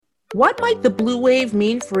What might the blue wave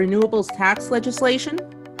mean for renewables tax legislation?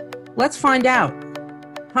 Let's find out.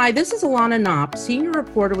 Hi, this is Alana Knopp, Senior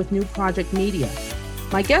Reporter with New Project Media.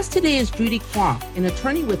 My guest today is Judy Kwok, an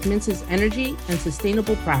attorney with Mintz's Energy and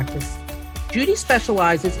Sustainable Practice. Judy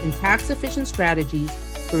specializes in tax-efficient strategies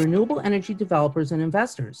for renewable energy developers and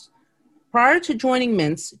investors. Prior to joining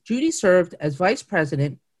Mintz, Judy served as Vice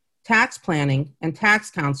President, Tax Planning and Tax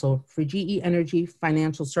Counsel for GE Energy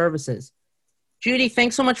Financial Services. Judy,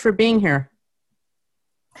 thanks so much for being here.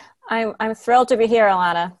 I'm thrilled to be here,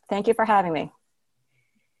 Alana. Thank you for having me.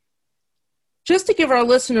 Just to give our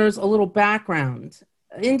listeners a little background,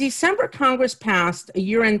 in December, Congress passed a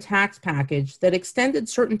year-end tax package that extended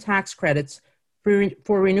certain tax credits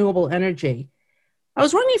for renewable energy. I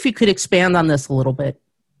was wondering if you could expand on this a little bit.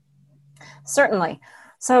 Certainly.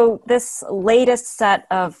 So this latest set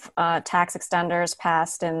of tax extenders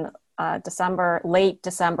passed in late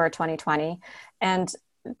December 2020, and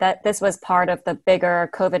that this was part of the bigger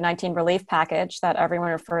COVID-19 relief package that everyone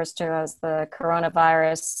refers to as the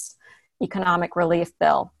coronavirus economic relief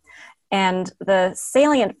bill. And the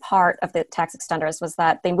salient part of the tax extenders was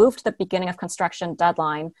that they moved the beginning of construction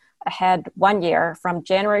deadline ahead 1 year from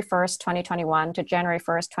January 1st, 2021 to January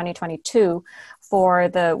 1st, 2022 for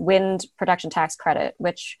the wind production tax credit,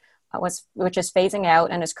 which is phasing out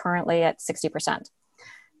and is currently at 60%.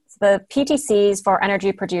 The PTCs for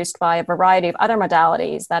energy produced by a variety of other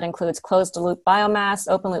modalities that includes closed-loop biomass,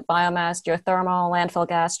 open-loop biomass, geothermal, landfill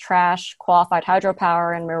gas, trash, qualified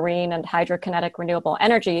hydropower, and marine and hydrokinetic renewable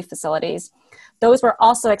energy facilities. Those were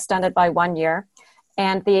also extended by 1 year.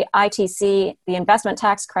 And the ITC, the investment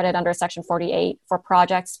tax credit under Section 48 for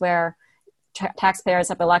projects where taxpayers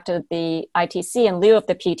have elected the ITC in lieu of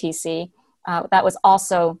the PTC, that was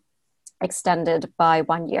also extended by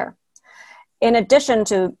 1 year. In addition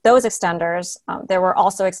to those extenders, there were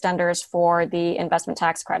also extenders for the investment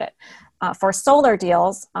tax credit. For solar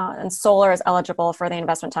deals, and solar is eligible for the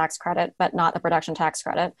investment tax credit, but not the production tax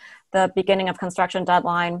credit, the beginning of construction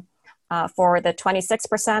deadline for the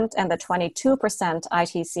 26% and the 22%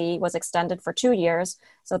 ITC was extended for 2 years.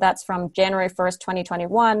 So that's from January 1st,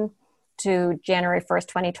 2021 to January 1st,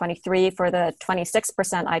 2023 for the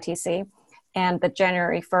 26% ITC, and the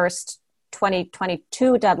January 1st,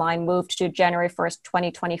 2022 deadline moved to January 1st,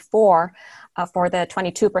 2024 for the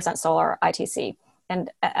 22% solar ITC. And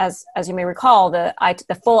as you may recall, the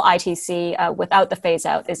full ITC without the phase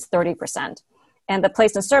out is 30%. And the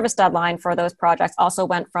placed in service deadline for those projects also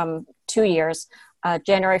went from 2 years,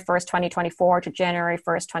 January 1st, 2024 to January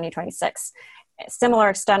 1st, 2026. Similar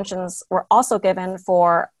extensions were also given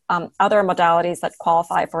for other modalities that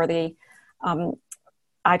qualify for the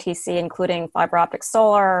ITC, including fiber optic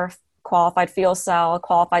solar, qualified fuel cell,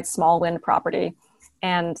 qualified small wind property.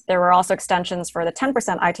 And there were also extensions for the 10%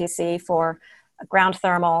 ITC for ground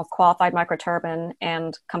thermal, qualified microturbine,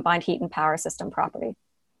 and combined heat and power system property.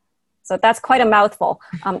 So that's quite a mouthful.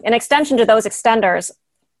 In extension to those extenders,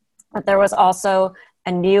 there was also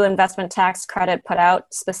a new investment tax credit put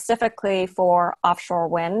out specifically for offshore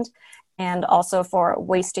wind and also for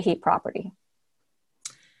waste to heat property.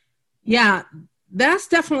 Yeah. That's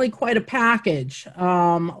definitely quite a package.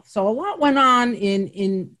 So a lot went on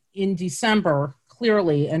in December,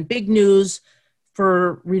 clearly, and big news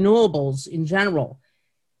for renewables in general.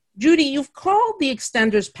 Judy, you've called the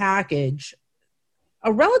extenders package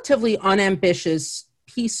a relatively unambitious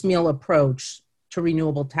piecemeal approach to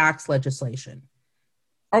renewable tax legislation.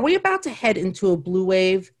 Are we about to head into a blue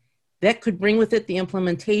wave that could bring with it the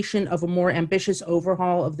implementation of a more ambitious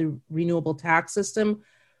overhaul of the renewable tax system?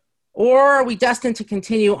 Or are we destined to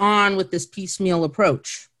continue on with this piecemeal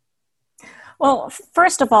approach? Well,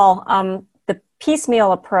 first of all, the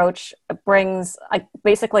piecemeal approach brings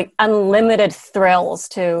basically unlimited thrills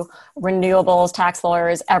to renewables tax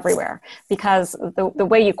lawyers everywhere, because the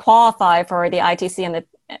way you qualify for the ITC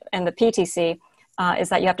and the PTC is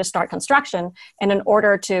that you have to start construction. And in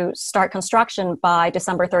order to start construction by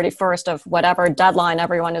December 31st of whatever deadline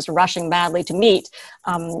everyone is rushing madly to meet,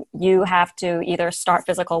 you have to either start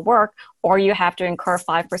physical work or you have to incur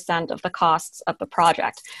 5% of the costs of the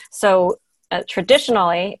project. So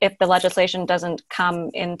traditionally, if the legislation doesn't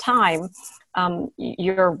come in time,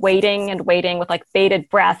 you're waiting and waiting with bated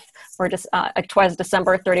breath for just towards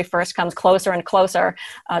December 31st comes closer and closer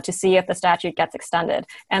to see if the statute gets extended.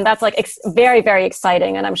 And that's very, very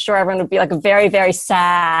exciting. And I'm sure everyone would be very, very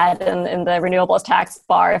sad in the renewables tax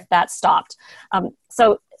bar if that stopped.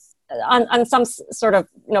 So on some sort of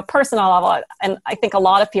personal level, and I think a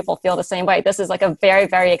lot of people feel the same way, this is a very,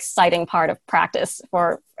 very exciting part of practice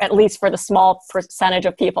for at least for the small percentage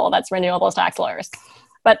of people that's renewables tax lawyers.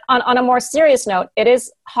 But on a more serious note, it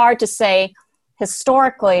is hard to say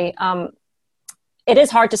historically, it is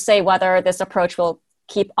hard to say whether this approach will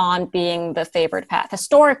keep on being the favored path.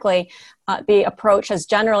 Historically, the approach has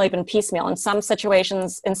generally been piecemeal. In some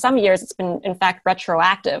situations, in some years, it's been, in fact,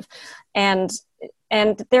 retroactive. And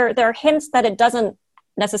there are hints that it doesn't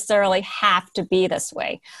necessarily have to be this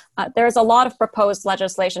way. There's a lot of proposed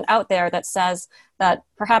legislation out there that says that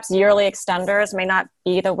perhaps yearly extenders may not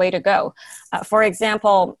be the way to go. For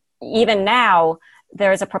example, even now,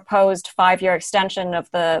 there's a proposed 5-year extension of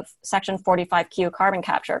the Section 45Q carbon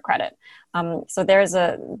capture credit. So there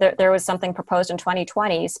was something proposed in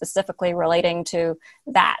 2020 specifically relating to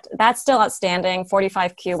that. That's still outstanding.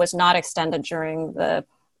 45Q was not extended during the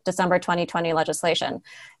December 2020 legislation.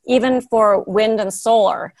 Even for wind and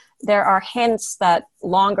solar, there are hints that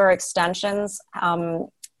longer extensions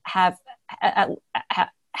have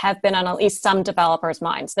been on at least some developers'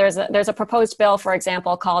 minds. There's a proposed bill, for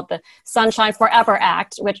example, called the Sunshine Forever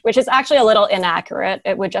Act, which is actually a little inaccurate.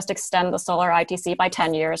 It would just extend the solar ITC by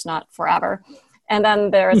 10 years, not forever. And then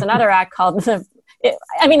there's another act called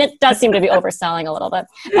it does seem to be overselling a little bit.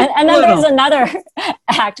 And then there's another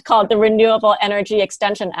act called the Renewable Energy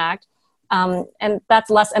Extension Act. And that's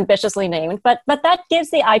less ambitiously named, but that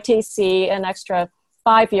gives the ITC an extra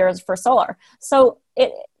 5 years for solar. So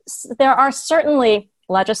there are certainly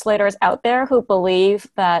legislators out there who believe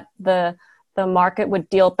that the market would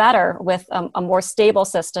deal better with a more stable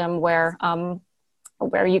system where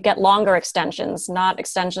you get longer extensions, not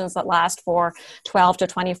extensions that last for 12 to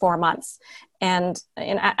 24 months. And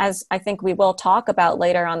as I think we will talk about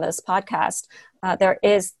later on this podcast, there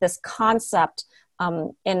is this concept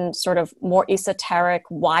in sort of more esoteric,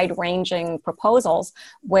 wide-ranging proposals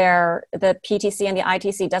where the PTC and the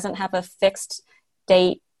ITC doesn't have a fixed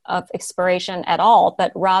date of expiration at all,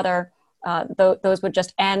 but rather those would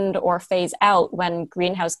just end or phase out when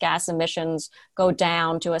greenhouse gas emissions go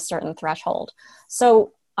down to a certain threshold.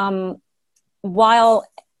 So and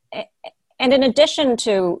in addition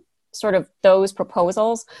to sort of those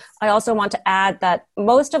proposals, I also want to add that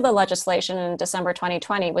most of the legislation in December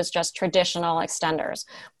 2020 was just traditional extenders.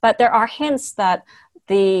 But there are hints that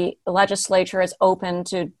the legislature is open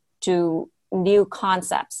to new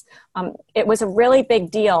concepts. It was a really big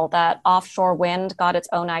deal that offshore wind got its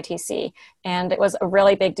own ITC, and it was a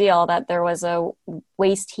really big deal that there was a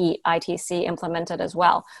waste heat ITC implemented as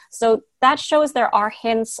well. So that shows there are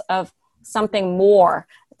hints of something more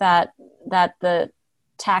that the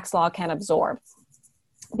tax law can absorb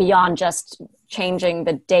beyond just changing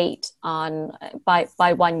the date by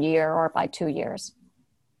 1 year or by 2 years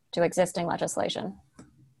to existing legislation.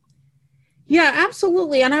 Yeah,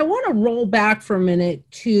 absolutely. And I want to roll back for a minute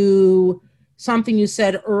to something you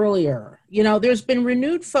said earlier. You know, there's been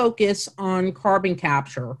renewed focus on carbon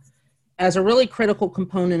capture as a really critical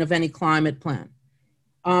component of any climate plan.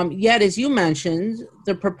 Yet, as you mentioned,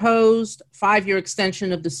 the proposed 5-year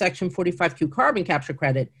extension of the Section 45Q carbon capture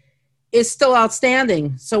credit is still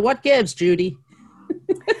outstanding. So what gives, Judy?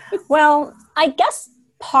 Well, I guess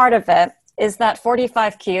part of it is that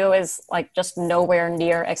 45Q is like just nowhere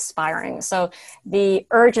near expiring. So the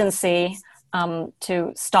urgency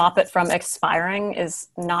to stop it from expiring is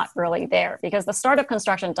not really there because the start of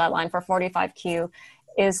construction deadline for 45Q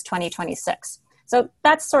is 2026. So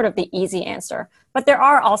that's sort of the easy answer. But there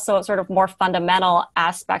are also sort of more fundamental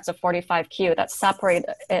aspects of 45Q that separate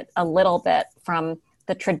it a little bit from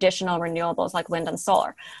the traditional renewables like wind and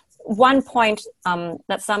solar. One point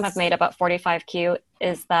that some have made about 45Q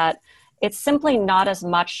is that it's simply not as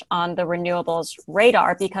much on the renewables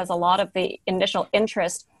radar because a lot of the initial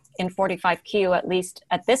interest in 45Q, at least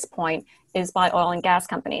at this point, is by oil and gas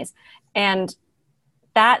companies. And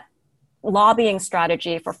that lobbying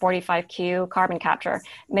strategy for 45Q carbon capture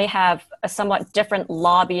may have a somewhat different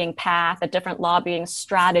lobbying path, a different lobbying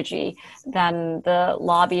strategy than the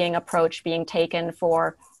lobbying approach being taken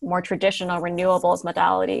for more traditional renewables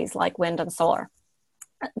modalities like wind and solar.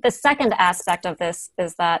 The second aspect of this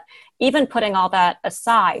is that even putting all that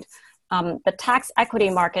aside, the tax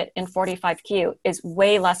equity market in 45Q is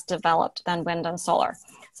way less developed than wind and solar.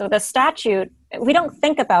 So the statute, we don't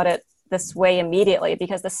think about it this way immediately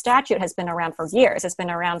because the statute has been around for years. It's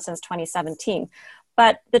been around since 2017.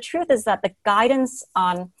 But the truth is that the guidance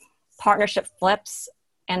on partnership flips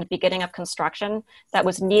and beginning of construction that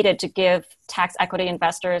was needed to give tax equity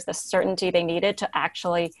investors the certainty they needed to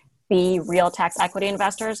actually be real tax equity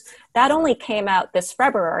investors, that only came out this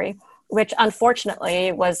February, which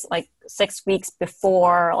unfortunately was like 6 weeks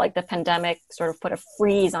before like the pandemic sort of put a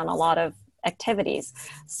freeze on a lot of activities.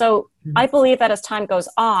 So I believe that as time goes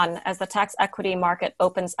on, as the tax equity market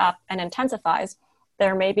opens up and intensifies,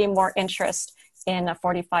 there may be more interest in a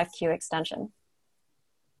 45Q extension.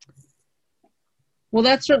 Well,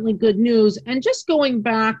 that's certainly good news. And just going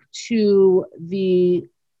back to the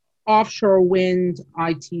offshore wind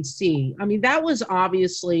ITC, I mean, that was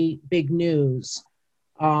obviously big news,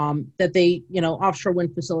 that they, offshore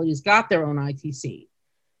wind facilities got their own ITC.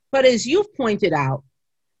 But as you've pointed out,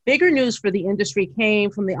 bigger news for the industry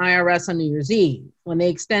came from the IRS on New Year's Eve when they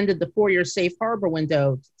extended the 4-year safe harbor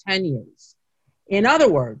window to 10 years. In other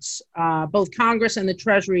words, both Congress and the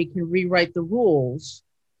Treasury can rewrite the rules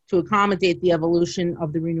to accommodate the evolution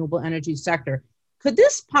of the renewable energy sector. Could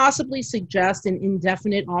this possibly suggest an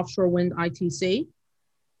indefinite offshore wind ITC?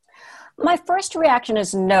 My first reaction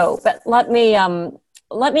is no, but let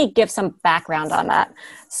me give some background on that.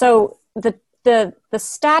 So the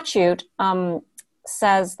statute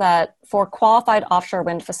says that for qualified offshore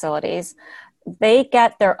wind facilities, they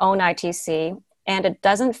get their own ITC, and it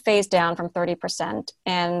doesn't phase down from 30%.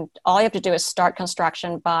 And all you have to do is start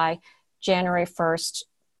construction by January 1st,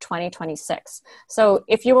 2026. So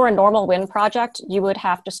if you were a normal wind project, you would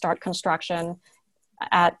have to start construction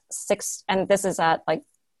at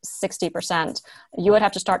 60%. You would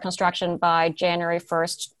have to start construction by January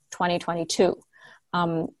 1st, 2022.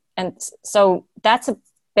 And so that's a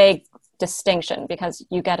big distinction because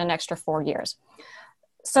you get an extra 4 years.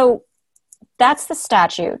 So that's the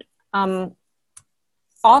statute.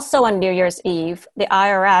 Also on New Year's Eve, the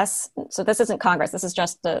IRS, so this isn't Congress, this is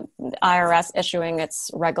just the IRS issuing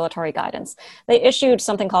its regulatory guidance. They issued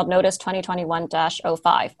something called Notice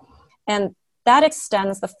 2021-05, and that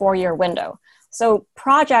extends the 4-year window. So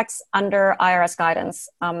projects under IRS guidance,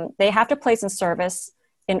 they have to place in service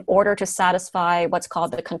in order to satisfy what's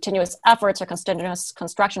called the continuous efforts or continuous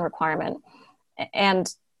construction requirement.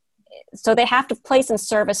 And so they have to place in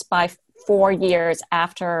service by 4 years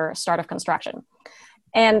after start of construction.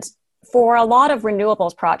 And for a lot of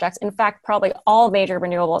renewables projects, in fact, probably all major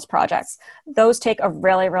renewables projects, those take a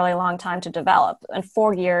really, really long time to develop. And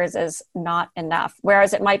 4 years is not enough.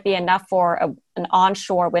 Whereas it might be enough for an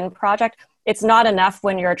onshore wind project, it's not enough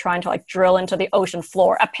when you're trying to drill into the ocean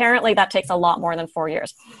floor. Apparently that takes a lot more than 4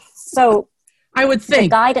 years. So I would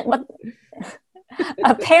think.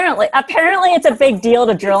 Apparently it's a big deal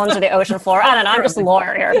to drill into the ocean floor. I don't know, I'm just a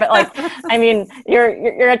lawyer here, but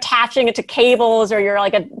you're attaching it to cables, or you're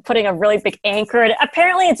putting a really big anchor in it.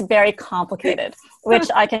 Apparently it's very complicated, which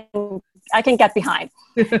I can get behind.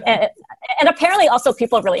 And apparently also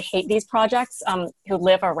people really hate these projects who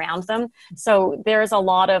live around them. So there's a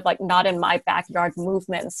lot of not in my backyard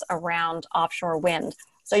movements around offshore wind.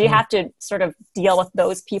 So you have to sort of deal with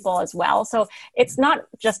those people as well. So it's not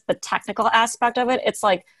just the technical aspect of it. It's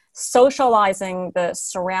socializing the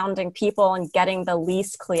surrounding people and getting the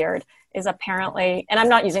lease cleared is apparently, and I'm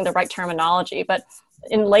not using the right terminology, but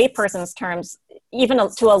in layperson's terms, even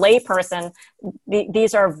to a layperson,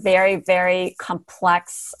 these are very, very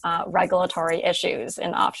complex regulatory issues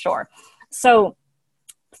in offshore. So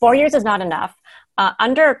 4 years is not enough.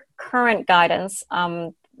 Under current guidance,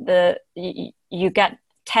 you get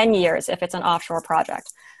 10 years if it's an offshore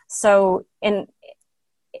project. So you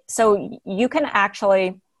can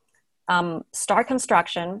actually start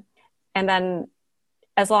construction, and then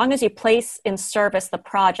as long as you place in service the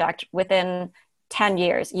project within 10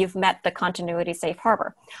 years, you've met the continuity safe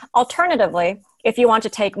harbor. Alternatively, if you want to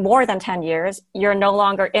take more than 10 years, you're no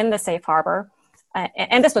longer in the safe harbor.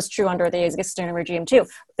 And this was true under the existing regime too.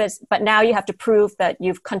 But now you have to prove that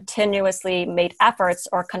you've continuously made efforts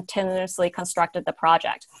or continuously constructed the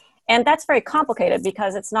project. And that's very complicated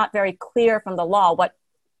because it's not very clear from the law what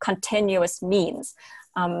continuous means.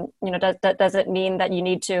 Does it mean that you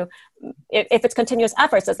need to, if it's continuous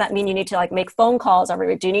efforts, does that mean you need to make phone calls every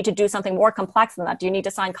week? Do you need to do something more complex than that? Do you need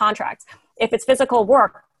to sign contracts? If it's physical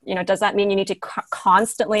work, does that mean you need to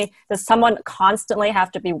does someone constantly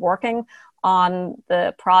have to be working on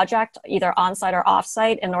the project, either on-site or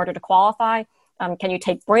off-site, in order to qualify? Can you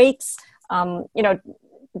take breaks?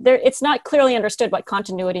 It's not clearly understood what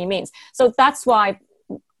continuity means. So that's why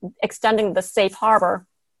extending the safe harbor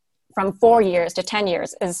from 4 years to 10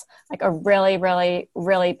 years is a really, really,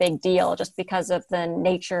 really big deal just because of the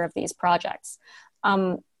nature of these projects.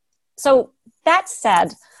 So that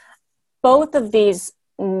said, both of these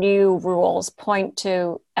new rules point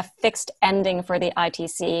to a fixed ending for the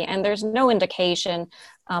ITC, and there's no indication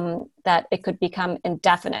that it could become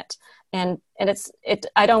indefinite. And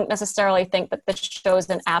I don't necessarily think that this shows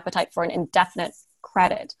an appetite for an indefinite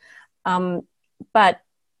credit. But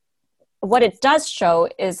what it does show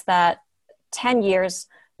is that 10 years,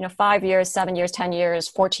 5 years, 7 years, 10 years,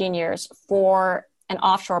 14 years for an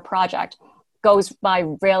offshore project goes by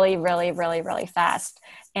really, really, really, really fast.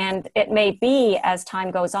 And it may be as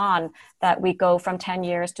time goes on that we go from 10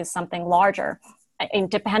 years to something larger. and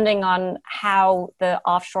depending on how the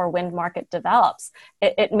offshore wind market develops,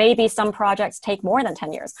 it may be some projects take more than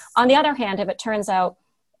 10 years. On the other hand, if it turns out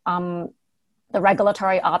the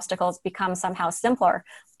regulatory obstacles become somehow simpler,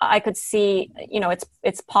 I could see,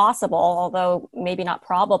 it's possible, although maybe not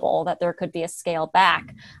probable, that there could be a scale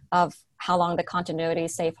back of how long the continuity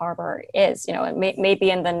safe harbor is. It may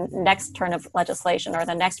be in the next turn of legislation or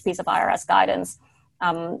the next piece of IRS guidance,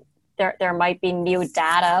 there might be new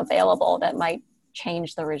data available that might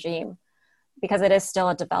change the regime, because it is still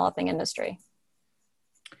a developing industry.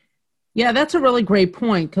 Yeah, that's a really great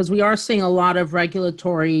point, because we are seeing a lot of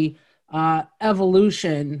regulatory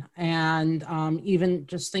evolution, and even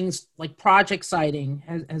just things like project siting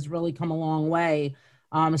has really come a long way.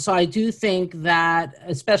 So I do think that,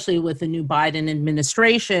 especially with the new Biden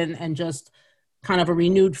administration and just kind of a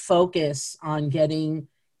renewed focus on getting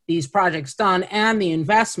these projects done and the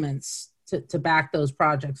investments to back those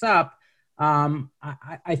projects up,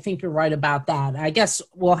 I think you're right about that. I guess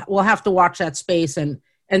we'll have to watch that space and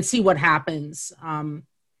see what happens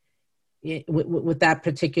with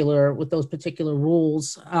those particular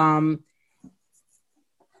rules.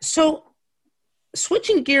 So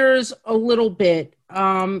switching gears a little bit,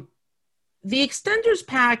 the extenders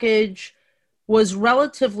package was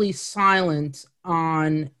relatively silent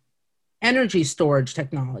on energy storage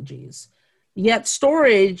technologies, yet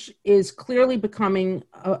storage is clearly becoming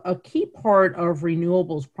a key part of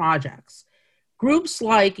renewables projects. Groups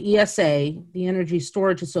like ESA, the Energy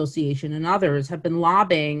Storage Association, and others have been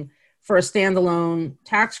lobbying for a standalone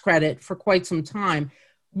tax credit for quite some time.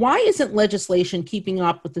 Why isn't legislation keeping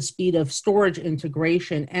up with the speed of storage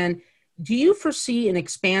integration? And do you foresee an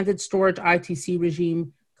expanded storage ITC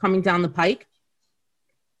regime coming down the pike?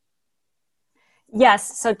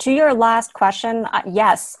 Yes. So to your last question,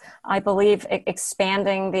 yes, I believe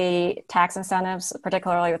expanding the tax incentives,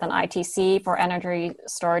 particularly with an ITC for energy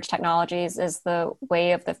storage technologies, is the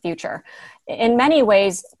way of the future. In many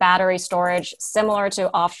ways, battery storage, similar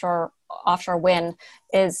to offshore wind,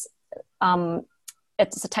 is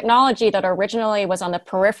it's a technology that originally was on the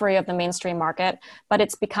periphery of the mainstream market, but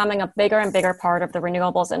it's becoming a bigger and bigger part of the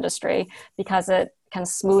renewables industry because it can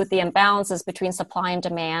smooth the imbalances between supply and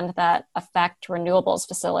demand that affect renewables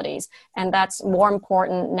facilities. And that's more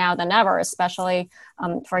important now than ever, especially,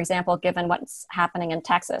 for example, given what's happening in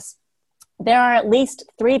Texas. There are at least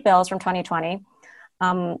 3 bills from 2020,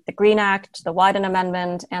 the Green Act, the Wyden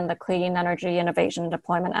Amendment, and the Clean Energy Innovation and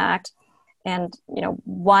Deployment Act. And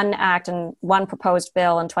one act and one proposed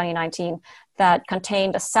bill in 2019 that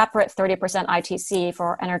contained a separate 30% ITC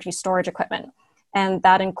for energy storage equipment. And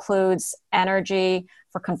that includes energy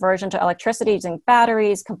for conversion to electricity using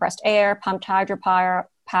batteries, compressed air, pumped hydropower,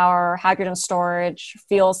 hydrogen storage,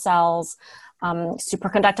 fuel cells,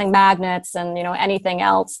 superconducting magnets, and anything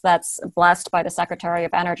else that's blessed by the Secretary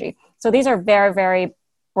of Energy. So these are very, very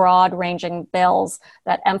broad-ranging bills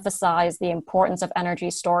that emphasize the importance of energy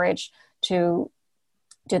storage to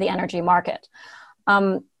the energy market.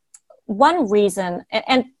 One reason,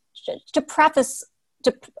 and to preface,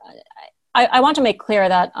 I want to make clear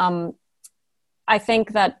that I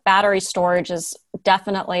think that battery storage is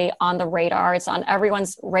definitely on the radar. It's on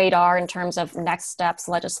everyone's radar in terms of next steps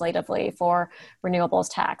legislatively for renewables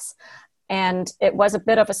tax. And it was a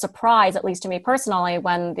bit of a surprise, at least to me personally,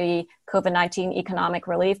 when the COVID-19 economic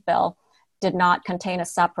relief bill did not contain a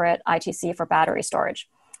separate ITC for battery storage.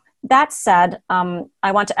 That said,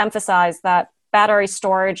 I want to emphasize that battery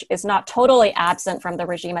storage is not totally absent from the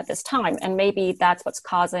regime at this time, and maybe that's what's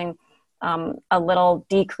causing a little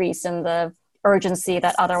decrease in the urgency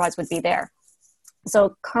that otherwise would be there.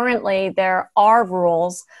 So currently, there are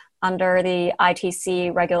rules under the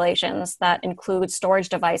ITC regulations that include storage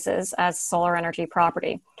devices as solar energy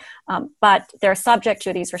property. But they're subject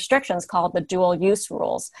to these restrictions called the dual use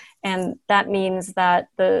rules. And that means that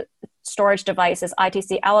the storage device is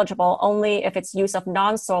ITC eligible only if its use of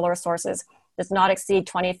non-solar sources does not exceed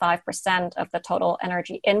 25% of the total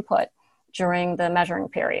energy input during the measuring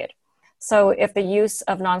period. So if the use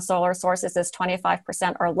of non-solar sources is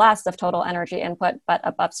 25% or less of total energy input, but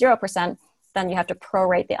above 0%, then you have to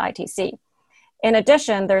prorate the ITC. In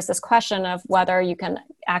addition, there's this question of whether you can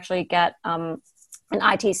actually get an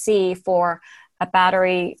ITC for a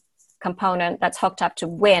battery component that's hooked up to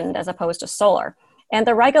wind as opposed to solar. And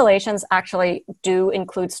the regulations actually do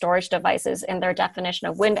include storage devices in their definition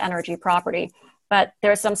of wind energy property. But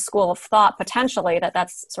there's some school of thought potentially that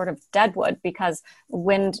that's sort of deadwood because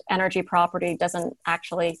wind energy property doesn't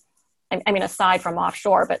actually, I mean, aside from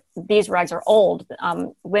offshore, but these regs are old.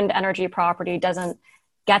 Wind energy property doesn't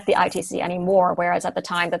get the ITC anymore, whereas at the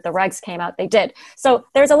time that the regs came out, they did. So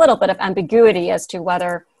there's a little bit of ambiguity as to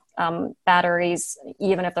whether batteries,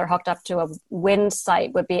 even if they're hooked up to a wind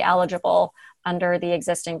site, would be eligible under the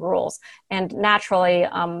existing rules. And naturally,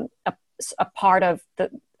 a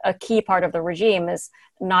key part of the regime is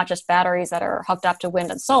not just batteries that are hooked up to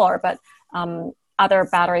wind and solar, but other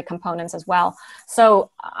battery components as well.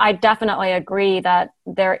 So I definitely agree that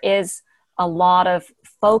there is a lot of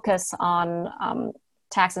focus on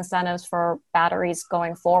tax incentives for batteries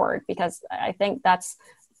going forward, because I think that's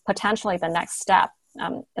potentially the next step,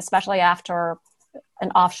 especially after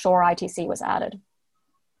an offshore ITC was added.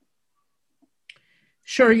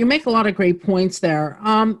 Sure, you make a lot of great points there.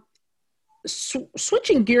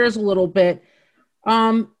 Switching gears a little bit,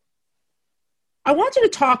 I wanted to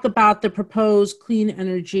talk about the proposed clean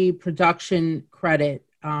energy production credit,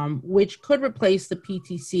 which could replace the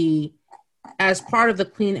PTC as part of the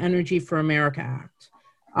Clean Energy for America Act.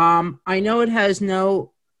 I know it has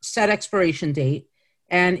no set expiration date,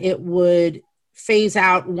 and it would phase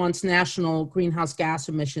out once national greenhouse gas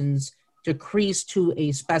emissions decrease to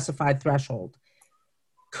a specified threshold.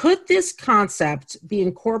 Could this concept be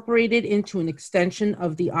incorporated into an extension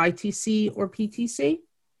of the ITC or PTC?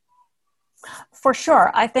 For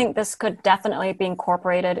sure. I think this could definitely be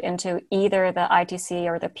incorporated into either the ITC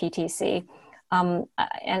or the PTC.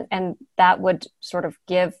 And that would sort of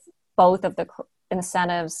give both of the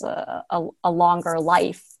incentives a longer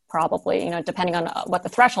life, probably, depending on what the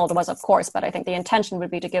threshold was, of course, but I think the intention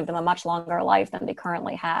would be to give them a much longer life than they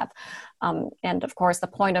currently have. And of course, the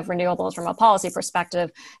point of renewables from a policy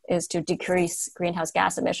perspective is to decrease greenhouse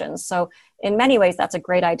gas emissions. So in many ways, that's a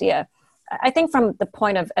great idea. I think from the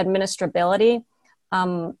point of administrability,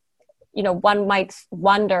 one might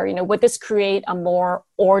wonder, would this create a more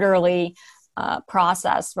orderly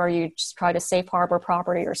process where you just try to safe harbor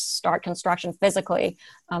property or start construction physically?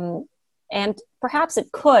 And perhaps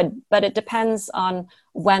it could, but it depends on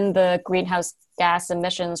when the greenhouse gas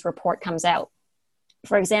emissions report comes out.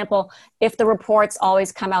 For example, if the reports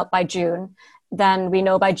always come out by June, then we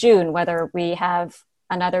know by June whether we have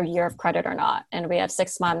another year of credit or not. And we have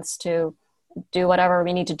 6 months to do whatever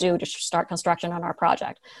we need to do to start construction on our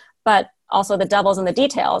project. But also the devil's in the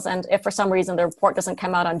details. And if for some reason the report doesn't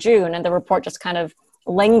come out on June and the report just kind of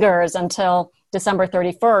lingers until December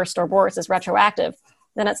 31st or worse is retroactive,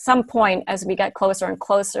 then at some point as we get closer and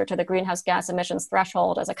closer to the greenhouse gas emissions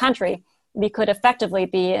threshold as a country, we could effectively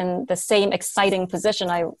be in the same exciting position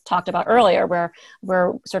I talked about earlier, where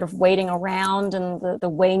we're sort of waiting around in the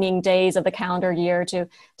waning days of the calendar year to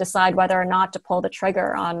decide whether or not to pull the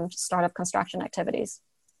trigger on startup construction activities.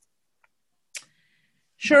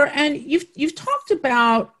 Sure, and you've talked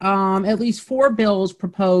about at least 4 bills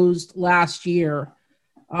proposed last year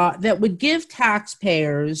that would give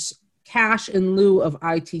taxpayers cash in lieu of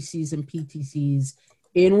ITCs and PTCs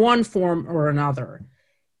in one form or another.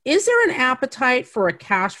 Is there an appetite for a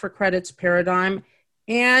cash for credits paradigm?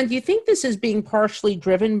 And do you think this is being partially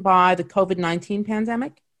driven by the COVID-19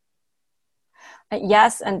 pandemic?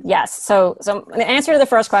 Yes and yes. So the answer to the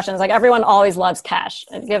first question is everyone always loves cash.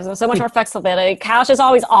 It gives them so much more flexibility. Cash is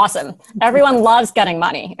always awesome. Everyone loves getting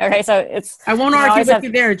money. Okay, so it's. I won't argue with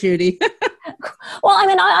you there, Judy. Well,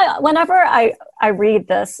 I whenever I read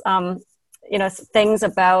this, things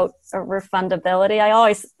about refundability, I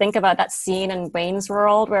always think about that scene in Wayne's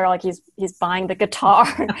World where he's buying the guitar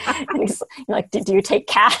and he's like, do you take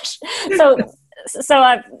cash? So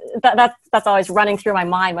that's always running through my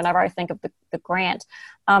mind whenever I think of the grant.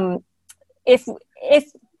 If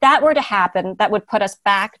that were to happen, that would put us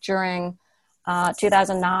back during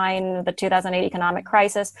 2009, the 2008 economic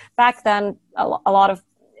crisis. Back then, a lot of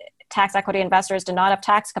tax equity investors did not have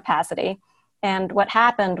tax capacity. And what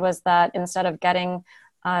happened was that instead of getting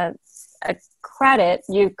a credit,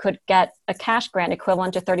 you could get a cash grant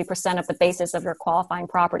equivalent to 30% of the basis of your qualifying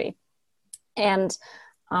property. And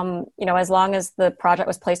as long as the project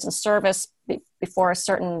was placed in service before a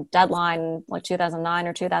certain deadline, like 2009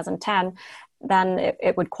 or 2010, then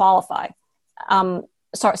it would qualify.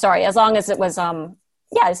 As long as it was,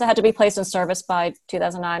 it had to be placed in service by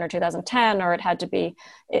 2009 or 2010, or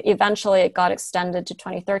eventually it got extended to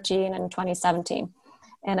 2013 and 2017.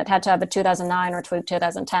 And it had to have a 2009 or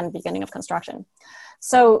 2010 beginning of construction.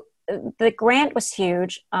 So the grant was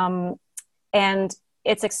huge, and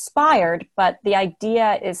it's expired, but the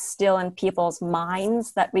idea is still in people's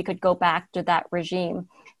minds that we could go back to that regime.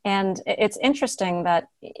 And it's interesting that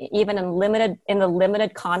even in the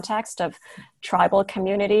limited context of tribal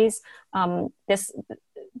communities, there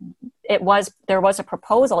was a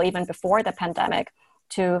proposal even before the pandemic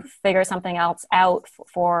to figure something else out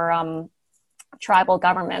for tribal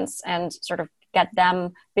governments and sort of let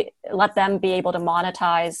them be able to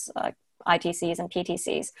monetize ITCs and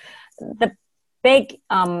PTCs. big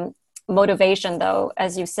motivation, though,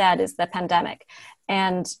 as you said, is the pandemic.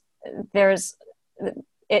 And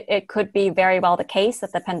it could be very well the case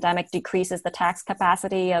that the pandemic decreases the tax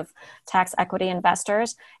capacity of tax equity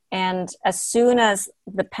investors. And as soon as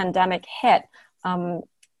the pandemic hit,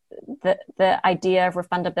 the idea of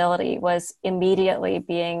refundability was immediately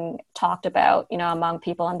being talked about, among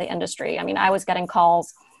people in the industry. I mean, I was getting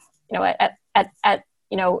calls,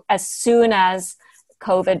 as soon as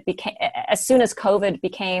COVID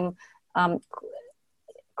became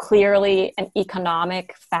clearly an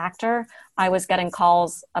economic factor, I was getting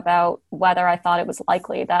calls about whether I thought it was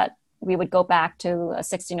likely that we would go back to a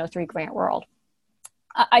 1603 grant world.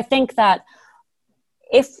 I think that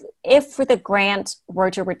if the grant were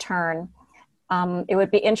to return, it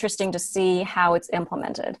would be interesting to see how it's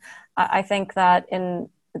implemented. I think that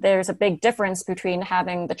there's a big difference between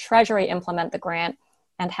having the Treasury implement the grant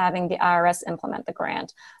and having the IRS implement the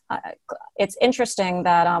grant. It's interesting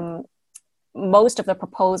that most of the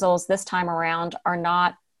proposals this time around are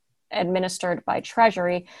not administered by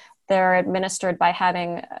Treasury. They're administered by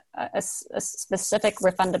having a specific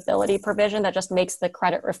refundability provision that just makes the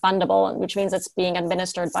credit refundable, which means it's being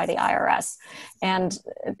administered by the IRS. And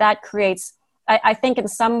that creates, I think in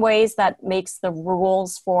some ways that makes the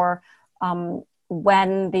rules for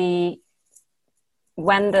when the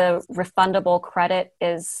refundable credit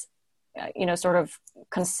is, sort of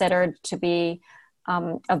considered to be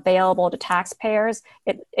available to taxpayers,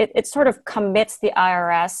 it sort of commits the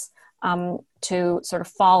IRS to sort of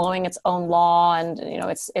following its own law and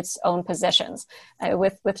its own positions.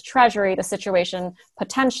 With Treasury, the situation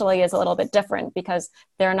potentially is a little bit different because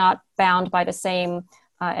they're not bound by the same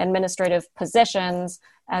administrative positions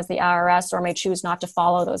as the IRS, or may choose not to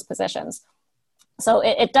follow those positions. So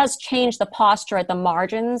it does change the posture at the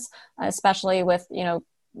margins, especially with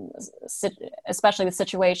especially with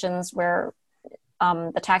situations where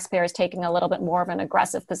the taxpayer is taking a little bit more of an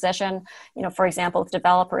aggressive position. For example, with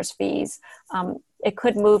developers' fees, it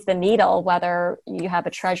could move the needle whether you have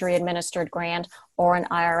a Treasury administered grant or an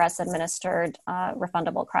IRS administered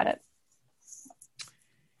refundable credit.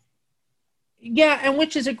 Yeah, and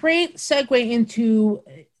which is a great segue into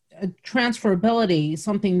transferability,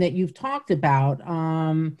 something that you've talked about,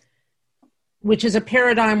 which is a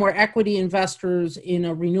paradigm where equity investors in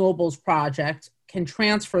a renewables project can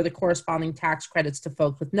transfer the corresponding tax credits to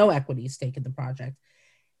folks with no equity stake in the project.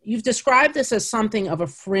 You've described this as something of a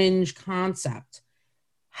fringe concept.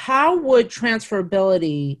 How would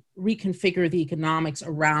transferability reconfigure the economics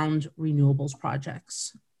around renewables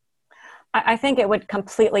projects? I think it would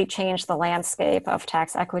completely change the landscape of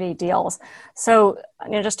tax equity deals. So,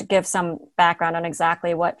 just to give some background on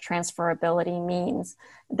exactly what transferability means,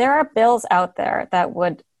 there are bills out there that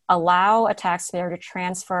would allow a taxpayer to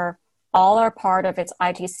transfer all or part of its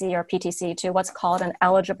ITC or PTC to what's called an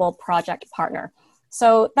eligible project partner.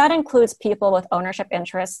 So that includes people with ownership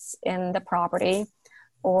interests in the property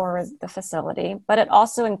or the facility, but it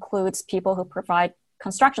also includes people who provide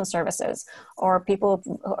construction services or people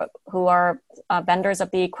who are vendors of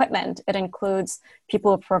the equipment. It includes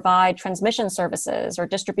people who provide transmission services or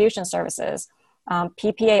distribution services,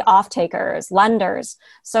 PPA off-takers, lenders.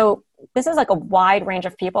 So this is like a wide range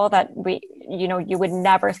of people that you would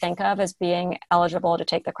never think of as being eligible to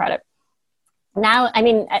take the credit. Now, I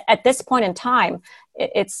mean, at this point in time,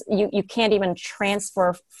 it's you can't even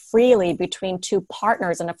transfer freely between two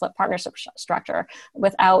partners in a flip partnership structure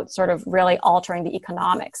without sort of really altering the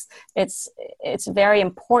economics. It's very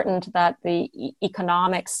important that the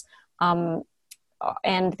economics and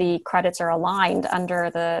the credits are aligned under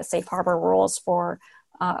the safe harbor rules for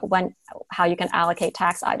how you can allocate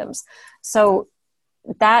tax items. So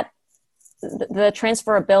that the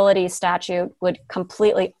transferability statute would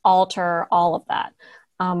completely alter all of that.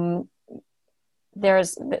 So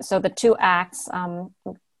the two acts,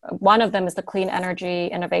 one of them is the Clean Energy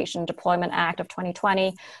Innovation Deployment Act of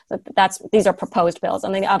 2020. These are proposed bills.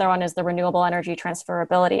 And then the other one is the Renewable Energy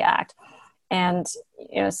Transferability Act. And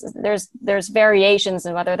there's variations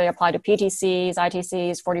in whether they apply to PTCs,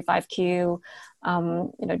 ITCs, 45Q,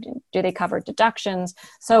 do they cover deductions?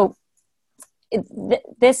 So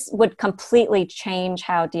this would completely change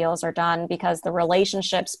how deals are done because the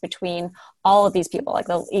relationships between all of these people, like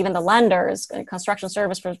even the lenders, construction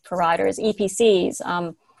service providers, EPCs,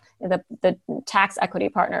 the tax equity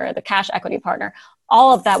partner, the cash equity partner,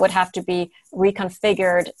 all of that would have to be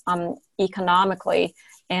reconfigured economically.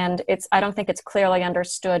 And I don't think it's clearly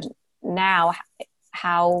understood now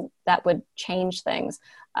how that would change things.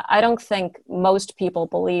 I don't think most people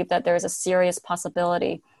believe that there's a serious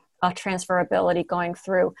possibility transferability going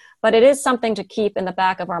through. But it is something to keep in the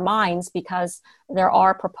back of our minds because there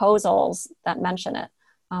are proposals that mention it.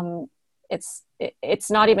 It's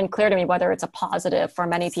not even clear to me whether it's a positive for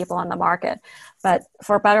many people on the market, but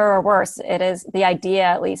for better or worse, it is, the idea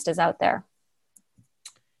at least is out there.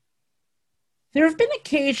 There have been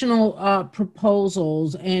occasional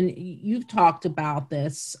proposals, and you've talked about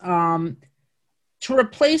this, to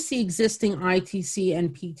replace the existing ITC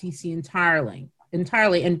and PTC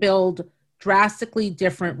entirely and build drastically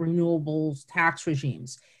different renewables tax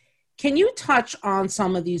regimes. Can you touch on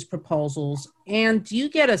some of these proposals? And do you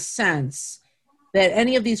get a sense that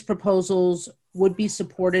any of these proposals would be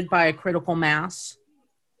supported by a critical mass?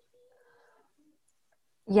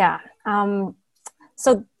 Yeah.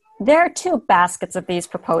 So there are two baskets of these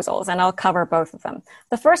proposals, and I'll cover both of them.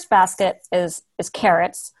 The first basket is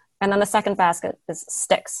carrots, and then the second basket is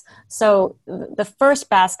sticks. So the first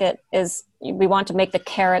basket is we want to make the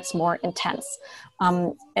carrots more intense.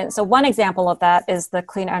 And so one example of that is the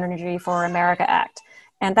Clean Energy for America Act.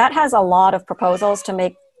 And that has a lot of proposals to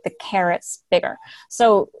make the carrots bigger.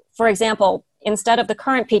 So for example, instead of the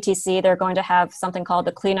current PTC, they're going to have something called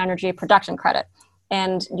the Clean Energy Production Credit.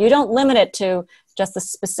 And you don't limit it to just the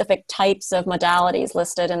specific types of modalities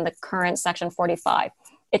listed in the current Section 45.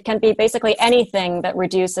 It can be basically anything that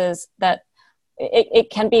reduces that. It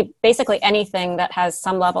can be basically anything that has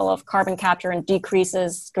some level of carbon capture and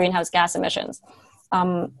decreases greenhouse gas emissions.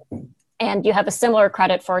 And you have a similar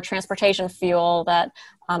credit for transportation fuel that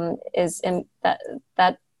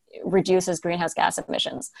that reduces greenhouse gas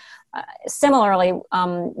emissions. Similarly,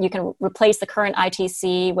 you can replace the current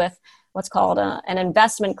ITC with what's called an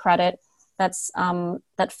investment credit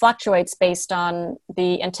that fluctuates based on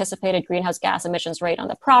the anticipated greenhouse gas emissions rate on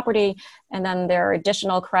the property. And then there are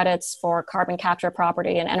additional credits for carbon capture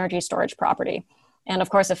property and energy storage property. And of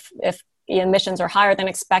course, if the emissions are higher than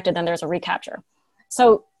expected, then there's a recapture.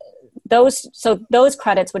 So those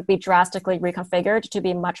credits would be drastically reconfigured to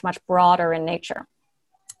be much, much broader in nature.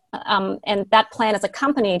 And that plan is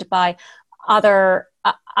accompanied by other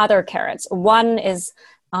carrots. One is,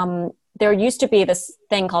 there used to be this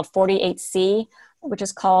thing called 48C, which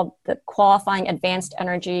is called the Qualifying Advanced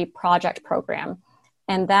Energy Project Program.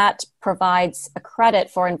 And that provides a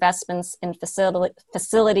credit for investments in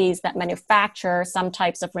facilities that manufacture some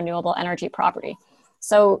types of renewable energy property.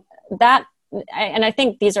 So that, and I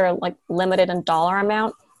think these are like limited in dollar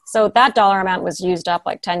amount. So that dollar amount was used up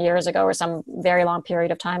like 10 years ago or some very long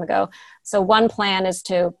period of time ago. So one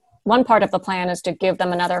part of the plan is to give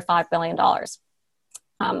them another $5 billion.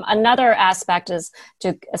 Another aspect is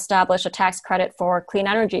to establish a tax credit for clean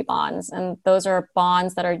energy bonds. And those are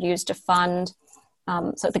bonds that are used to fund,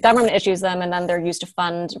 so the government issues them and then they're used to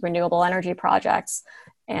fund renewable energy projects.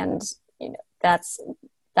 And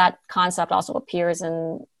that concept also appears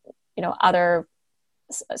in other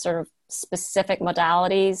sort of specific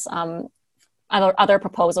modalities, other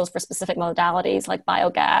proposals for specific modalities like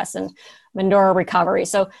biogas and manure recovery.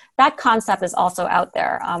 So that concept is also out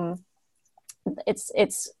there.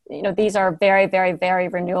 These are very, very, very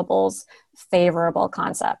renewables favorable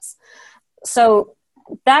concepts. So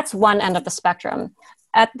that's one end of the spectrum.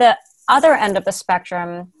 At the other end of the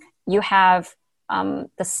spectrum, you have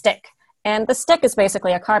the stick, and the stick is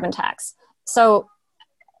basically a carbon tax. So,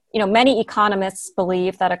 many economists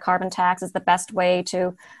believe that a carbon tax is the best way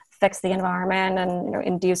to fix the environment and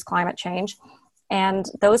induce climate change. And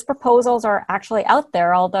those proposals are actually out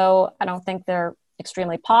there, although I don't think they're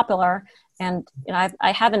extremely popular. And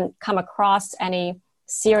I haven't come across any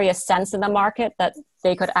serious sense in the market that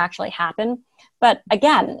they could actually happen. But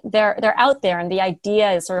again, they're out there, and the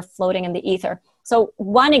idea is sort of floating in the ether. So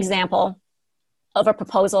one example of a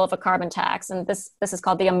proposal of a carbon tax, and this is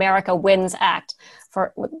called the America Wins Act.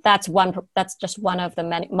 That's just one of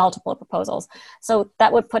the multiple proposals. So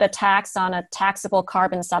that would put a tax on a taxable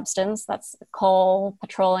carbon substance, that's coal,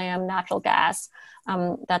 petroleum, natural gas,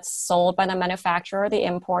 that's sold by the manufacturer, the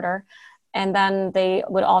importer. And then they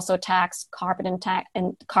would also tax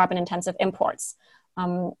carbon-intensive imports.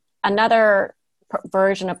 Another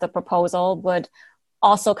version of the proposal would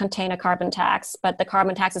also contain a carbon tax, but the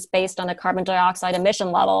carbon tax is based on the carbon dioxide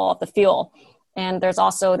emission level of the fuel. And there's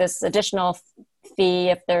also this additional fee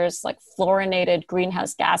if there's like fluorinated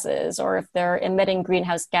greenhouse gases or if they're emitting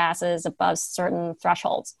greenhouse gases above certain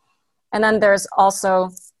thresholds. And then there's also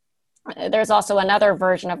another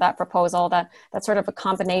version of that proposal that's sort of a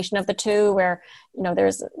combination of the two, where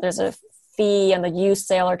there's a fee on the use,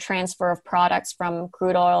 sale, or transfer of products from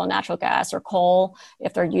crude oil, natural gas, or coal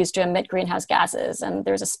if they're used to emit greenhouse gases, and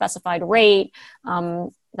there's a specified rate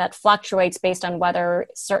that fluctuates based on whether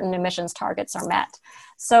certain emissions targets are met.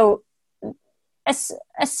 So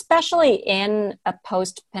especially in a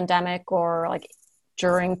post-pandemic or like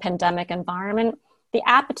during pandemic environment, the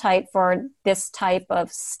appetite for this type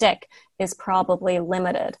of stick is probably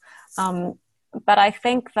limited. But I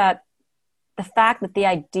think that the fact that the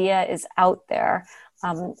idea is out there,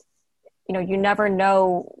 you never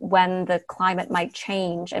know when the climate might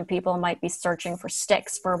change and people might be searching for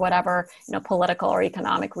sticks for whatever, political or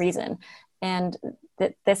economic reason. And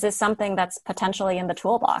this is something that's potentially in the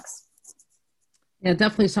toolbox. Yeah,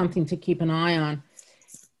 definitely something to keep an eye on.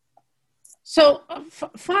 So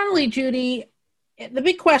finally, Judy, the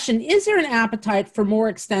big question, is there an appetite for more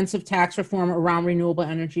extensive tax reform around renewable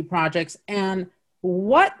energy projects? And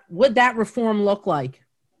what would that reform look like?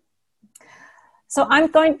 So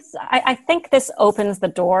I think this opens the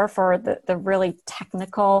door for the really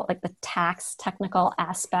technical, like the tax technical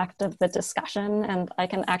aspect of the discussion. And I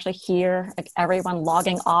can actually hear like everyone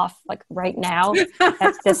logging off like right now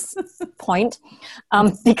at this point,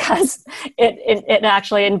 because it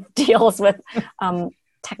actually deals with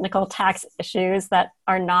technical tax issues that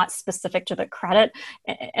are not specific to the credit.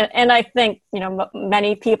 And I think,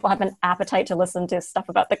 many people have an appetite to listen to stuff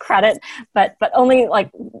about the credit, but only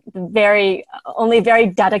very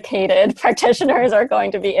dedicated practitioners are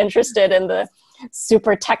going to be interested in the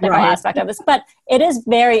super technical aspect of this. But it is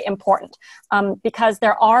very important because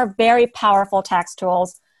there are very powerful tax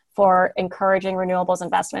tools for encouraging renewables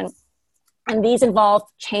investment. And these involve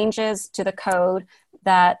changes to the code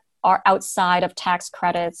that are outside of tax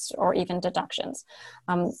credits or even deductions.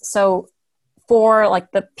 So for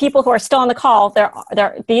like the people who are still on the call,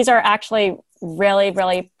 these are actually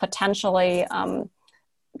really potentially,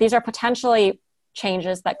 these are potentially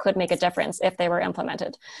changes that could make a difference if they were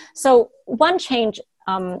implemented. So one change,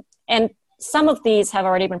 and some of these have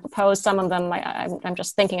already been proposed, some of them I'm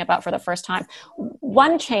just thinking about for the first time.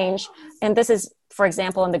 One change, and this is, for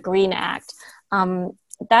example, in the Green Act,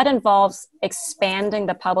 that involves expanding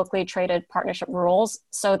the publicly traded partnership rules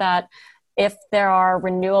so that if there are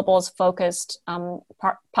renewables focused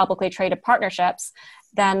publicly traded partnerships,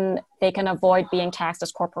 then they can avoid being taxed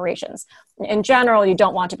as corporations. In general, you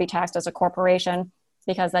don't want to be taxed as a corporation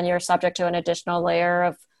because then you're subject to an additional layer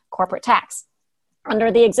of corporate tax.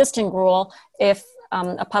 Under the existing rule, if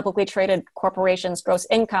a publicly traded corporation's gross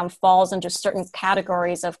income falls into certain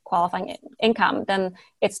categories of qualifying income, then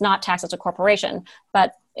it's not taxed as a corporation.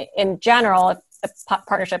 But in general, if a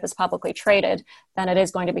partnership is publicly traded, then it is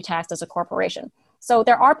going to be taxed as a corporation. So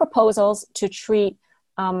there are proposals to treat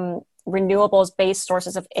renewables-based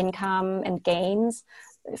sources of income and gains,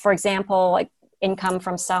 for example, like income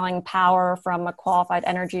from selling power from a qualified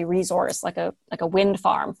energy resource, like a wind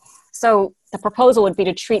farm. So the proposal would be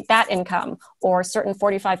to treat that income or certain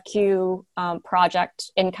 45Q project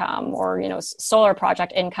income or solar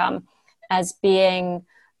project income as being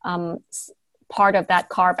part of that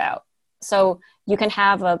carve out. So you can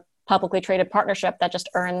have a publicly traded partnership that just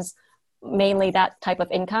earns mainly that type of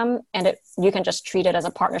income, and you can just treat it as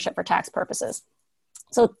a partnership for tax purposes.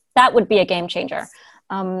 So that would be a game changer.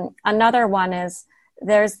 Another one is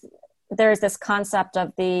there's this concept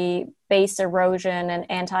of the base erosion and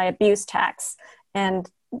anti-abuse tax, and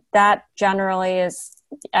that generally is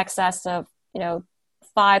excess of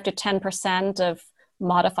 5 to 10% of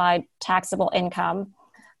modified taxable income,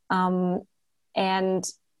 and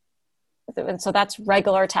so that's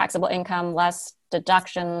regular taxable income less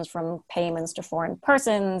deductions from payments to foreign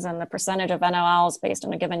persons and the percentage of NOLs based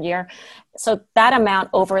on a given year. So that amount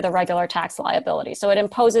over the regular tax liability. So it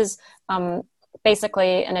imposes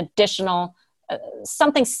basically an additional,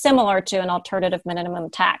 something similar to an alternative minimum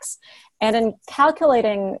tax. And in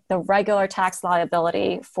calculating the regular tax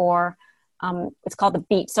liability for, it's called the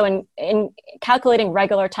BEAT. So in calculating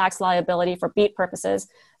regular tax liability for BEAT purposes,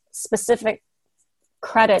 specific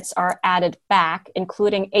credits are added back,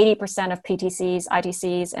 including 80% of PTCs,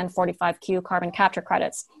 ITCs, and 45Q carbon capture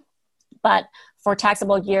credits. But for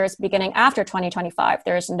taxable years beginning after 2025,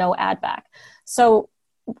 there is no add back. So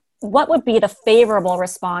what would be the favorable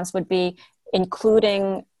response would be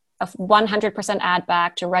including a 100% add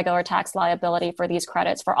back to regular tax liability for these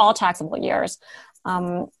credits for all taxable years,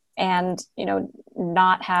 and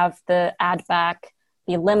not have the add back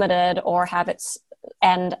be limited or have its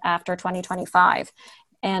end after 2025.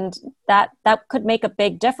 And that could make a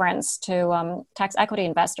big difference to tax equity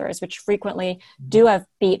investors, which frequently do have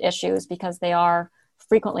BEAT issues because they are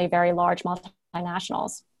frequently very large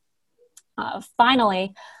multinationals.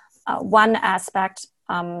 Finally, one aspect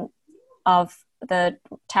of the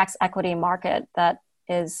tax equity market that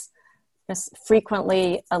is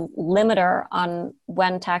frequently a limiter on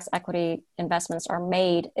when tax equity investments are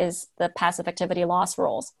made is the passive activity loss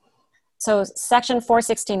rules. So Section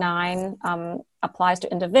 469 applies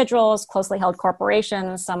to individuals, closely held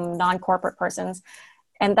corporations, some non-corporate persons,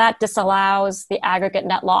 and that disallows the aggregate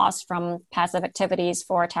net loss from passive activities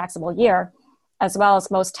for a taxable year, as well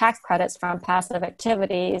as most tax credits from passive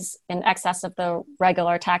activities in excess of the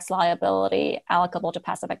regular tax liability allocable to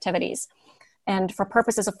passive activities. And for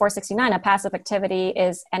purposes of 469, a passive activity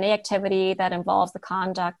is any activity that involves the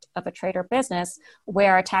conduct of a trade or business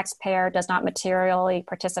where a taxpayer does not materially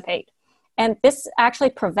participate. And this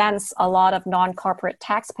actually prevents a lot of non-corporate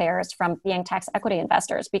taxpayers from being tax equity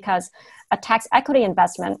investors, because a tax equity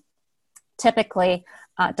investment typically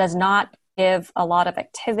does not give a lot of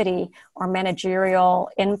activity or managerial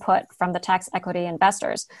input from the tax equity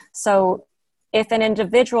investors. So if an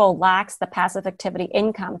individual lacks the passive activity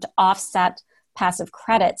income to offset passive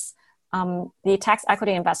credits, the tax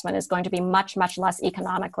equity investment is going to be much, much less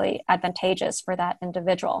economically advantageous for that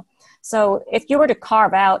individual. So if you were to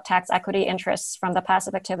carve out tax equity interests from the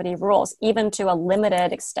passive activity rules, even to a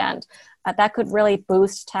limited extent, that could really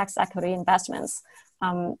boost tax equity investments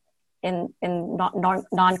in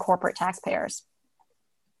non-corporate taxpayers.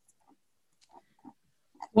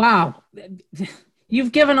 Wow.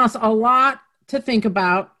 You've given us a lot to think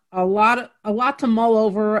about, a lot to mull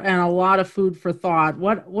over, and a lot of food for thought.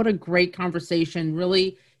 What a great conversation,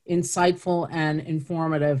 really insightful and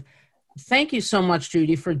informative. Thank you so much,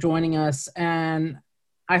 Judy, for joining us, and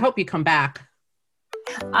I hope you come back.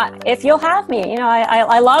 If you'll have me,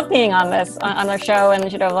 I love being on the show,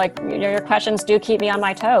 and your questions do keep me on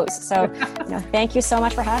my toes. So, thank you so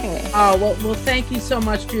much for having me. Oh, well, thank you so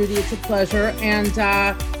much, Judy. It's a pleasure. And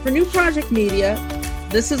for New Project Media,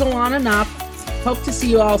 this is Alana Knopp. Hope to see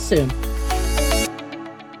you all soon.